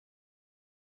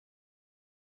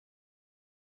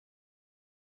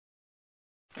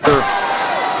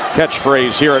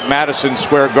catchphrase here at Madison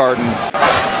Square Garden.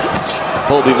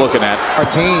 We'll be looking at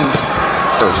Martin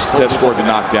first that scored the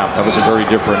knockdown. That was a very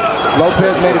different.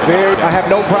 Lopez made it very. I have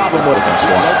no problem with it.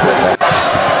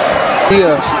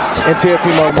 And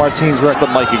Teofimo Martin's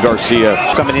record. Mikey Garcia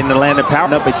coming in the land and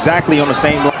power up exactly on the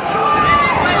same line.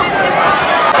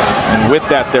 And with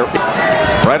that, they're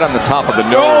right on the top of the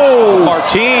nose. Oh!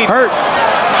 Martin Hurt.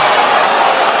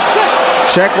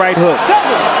 Check right hook.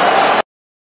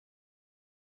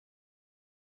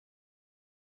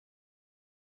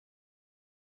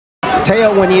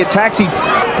 Teo, when he attacks,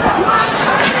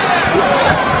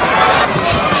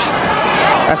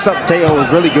 that's something Teo is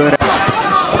really good at.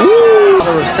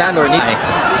 Sandor.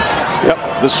 Yep,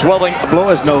 the swelling. Blow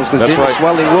his nose because that's right.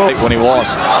 Swelling will. When he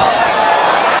lost.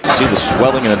 See the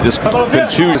swelling and the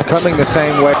discontusion. It's coming the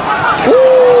same way.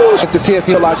 Ooh! It's a Teofimo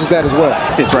realizes that as well.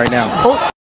 This right now. Oh.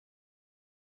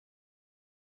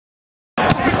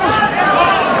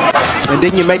 And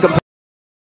then you make them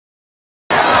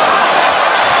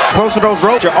close to those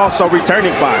ropes. You're also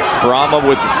returning fire. Drama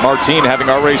with Martin having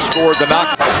already scored the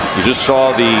knock. You just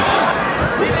saw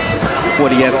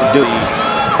what he has to do.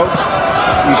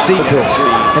 You see this.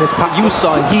 And it's you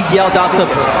saw, and he yelled out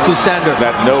to Sandor.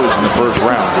 That nose in the first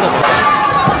round.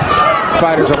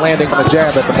 Fighters are landing on a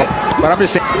jab at the moment. But I'm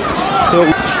just saying,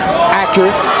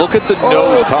 accurate. Look at the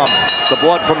nose come. The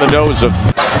blood from the nose of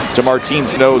to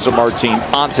Martin's nose of Martin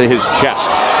onto his chest.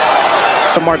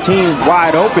 Martin's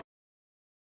wide open.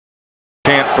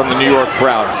 Chant from the New York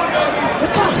crowd.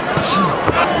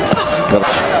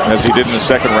 As he did in the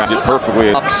second round, did perfectly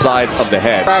upside of the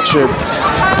head. Fractured.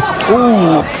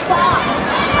 Ooh.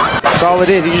 That's all it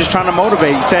is. He's just trying to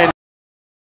motivate. He's saying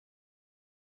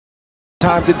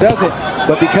times it doesn't,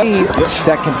 but because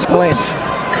that can land.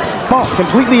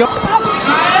 Completely.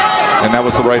 And that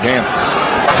was the right hand.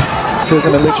 This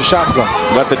isn't gonna let your shots go.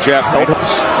 Let the jab go.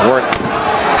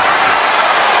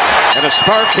 And a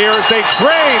spark here as they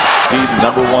train. The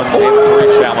 #1 mandatory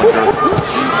challenger.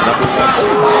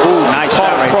 Ooh, nice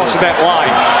shot right crossing that line.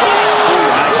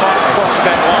 Crossing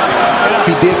that line.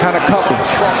 He did kind of cuff him.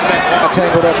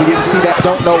 Tangled up. We didn't see that.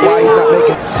 Don't know why he's not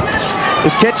making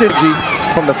his catch energy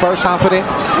from the first. Confident.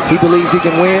 He believes he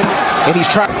can win, and he's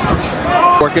trying.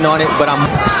 Working on it, but I'm.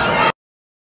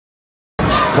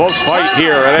 Close fight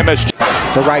here at MSG.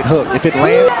 The right hook. If it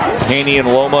lands. Haney and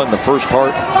Loma in the first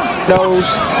part.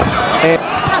 Nose. And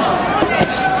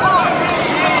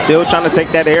still trying to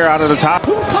take that air out of the top.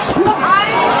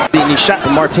 He shot.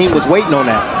 Martin was waiting on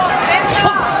that.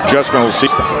 Adjustment will see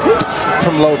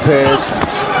from Lopez.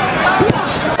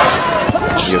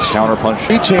 He has counterpunch.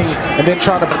 Reaching and then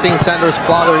trying to. I think Sandor's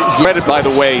father. Credit, by the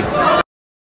way.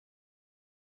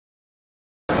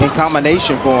 In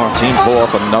combination for him. Team pull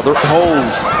off another hold.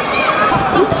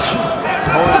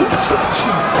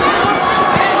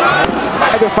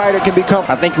 Either fighter can become.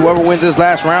 I think whoever wins this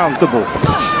last round,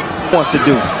 wants to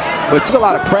do. But it's a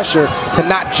lot of pressure to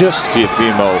not just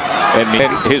Teofimo and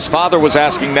his father was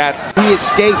asking that. He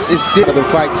escapes is the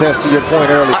fight test. To your point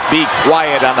earlier, be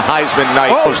quiet on the Heisman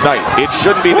night. Night. It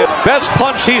shouldn't be the best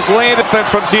punch he's landed. Defense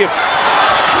from Teofimo.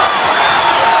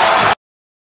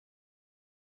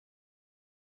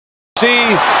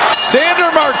 See,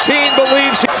 Sandor Martin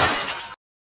believes.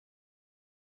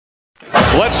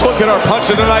 Let's look at our punch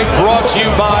of the night, brought to you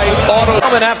by Auto.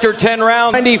 Coming after 10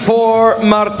 rounds, 94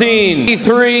 Martin,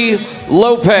 93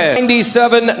 Lopez,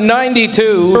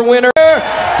 97-92 winner.